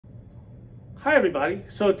Hi everybody.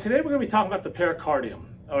 So today we're going to be talking about the pericardium,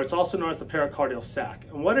 or it's also known as the pericardial sac.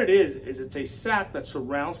 And what it is it's a sac that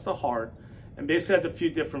surrounds the heart and basically has a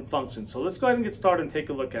few different functions. So let's go ahead and get started and take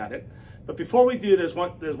a look at it. But before we do, there's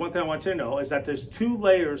one thing I want you to know is that there's two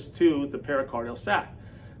layers to the pericardial sac.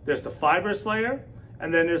 There's the fibrous layer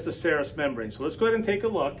and then there's the serous membrane. So let's go ahead and take a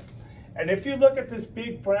look. And if you look at this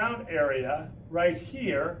big brown area right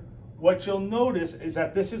here, what you'll notice is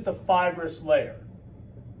that this is the fibrous layer.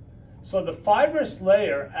 So the fibrous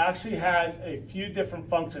layer actually has a few different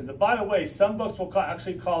functions. And by the way, some books will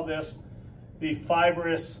actually call this the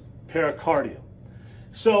fibrous pericardium.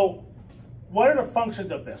 So what are the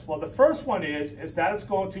functions of this? Well, the first one is that it's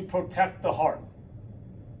going to protect the heart.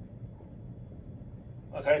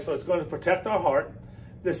 Okay, so it's going to protect our heart.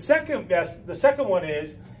 The second one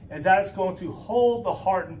is that it's going to hold the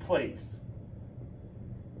heart in place.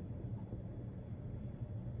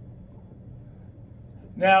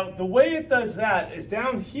 Now, the way it does that is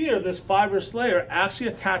down here, this fibrous layer actually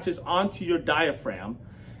attaches onto your diaphragm.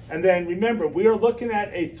 And then remember, we are looking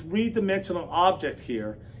at a three-dimensional object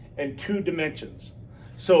here in 2 dimensions.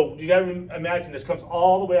 So you got to imagine this comes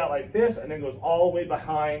all the way out like this and then goes all the way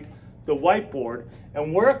behind the whiteboard.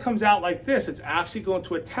 And where it comes out like this, it's actually going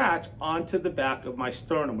to attach onto the back of my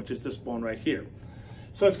sternum, which is this bone right here.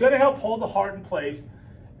 So it's going to help hold the heart in place.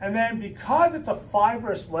 And then because it's a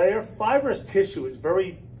fibrous layer, fibrous tissue is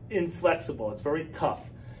very inflexible, it's very tough.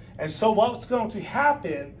 And so what's going to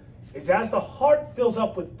happen is as the heart fills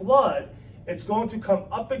up with blood, it's going to come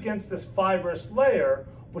up against this fibrous layer,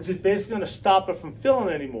 which is basically going to stop it from filling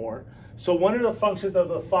anymore. So one of the functions of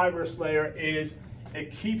the fibrous layer is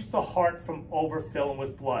it keeps the heart from overfilling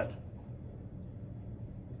with blood.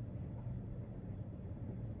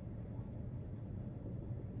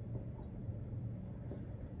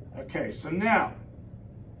 Okay, so now,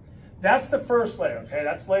 that's the first layer, okay?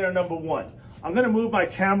 That's layer number 1. I'm going to move my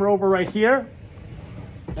camera over right here,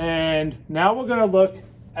 and now we're going to look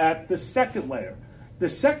at the second layer. The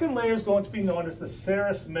second layer is going to be known as the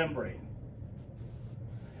serous membrane.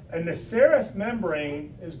 And the serous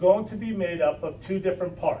membrane is going to be made up of 2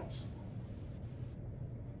 different parts,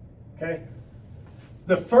 okay?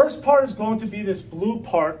 The first part is going to be this blue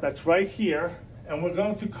part that's right here, and we're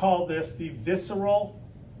going to call this the visceral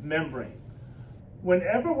membrane.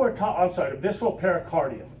 Whenever we're talking, the visceral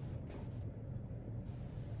pericardium.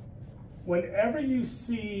 Whenever you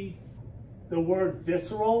see the word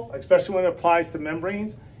visceral, especially when it applies to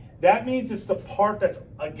membranes, that means it's the part that's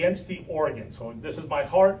against the organ. So this is my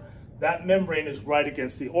heart, that membrane is right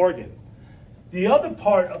against the organ. The other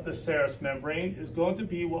part of the serous membrane is going to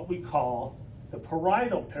be what we call the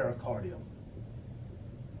parietal pericardium.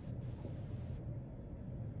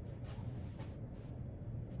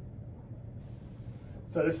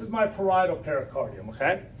 So this is my parietal pericardium,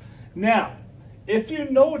 okay? Now, if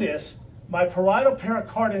you notice, my parietal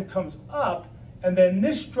pericardium comes up, and then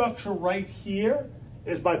this structure right here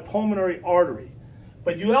is my pulmonary artery.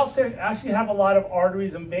 But you also actually have a lot of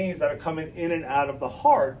arteries and veins that are coming in and out of the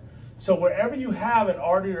heart. So wherever you have an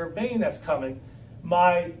artery or vein that's coming,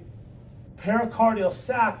 my pericardial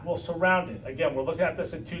sac will surround it. Again, we're looking at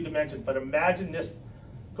this in 2 dimensions, but imagine this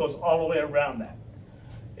goes all the way around that.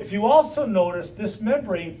 If you also notice, this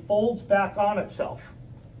membrane folds back on itself,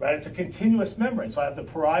 right? It's a continuous membrane. So I have the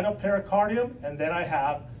parietal pericardium, and then I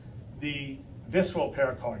have the visceral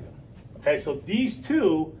pericardium. Okay, so these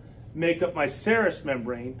 2 make up my serous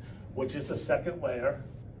membrane, which is the second layer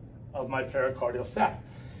of my pericardial sac.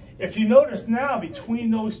 If you notice now, between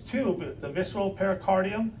those 2, the visceral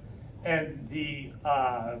pericardium and the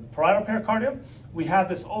parietal pericardium, we have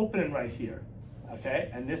this opening right here, okay?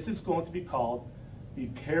 And this is going to be called the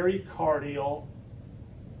pericardial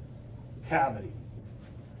cavity.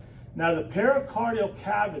 Now the pericardial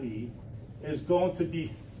cavity is going to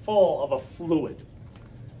be full of a fluid.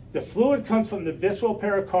 The fluid comes from the visceral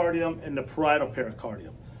pericardium and the parietal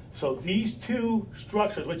pericardium. So these 2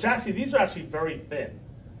 structures, which actually, these are actually very thin.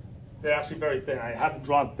 They're actually very thin. I have them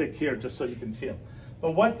drawn thick here just so you can see them.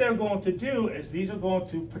 But what they're going to do is these are going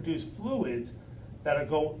to produce fluids that are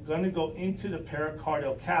going to go into the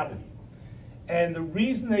pericardial cavity. And the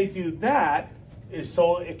reason they do that is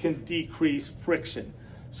so it can decrease friction.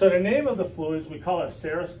 So the name of the fluid is, we call it a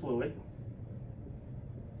serous fluid.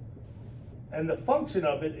 And the function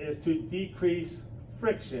of it is to decrease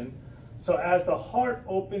friction. So as the heart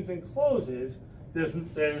opens and closes,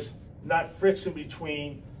 there's not friction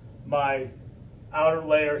between my outer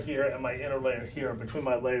layer here and my inner layer here, between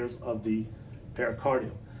my layers of the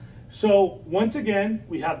pericardium. So once again,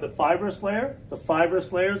 we have the fibrous layer. The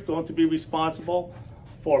fibrous layer is going to be responsible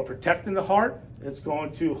for protecting the heart. It's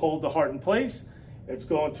going to hold the heart in place. It's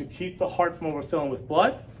going to keep the heart from overfilling with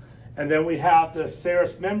blood. And then we have the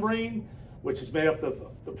serous membrane, which is made up of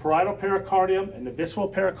the parietal pericardium and the visceral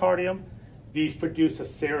pericardium. These produce a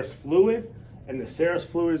serous fluid, and the serous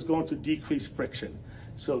fluid is going to decrease friction.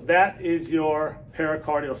 So that is your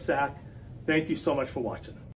pericardial sac. Thank you so much for watching.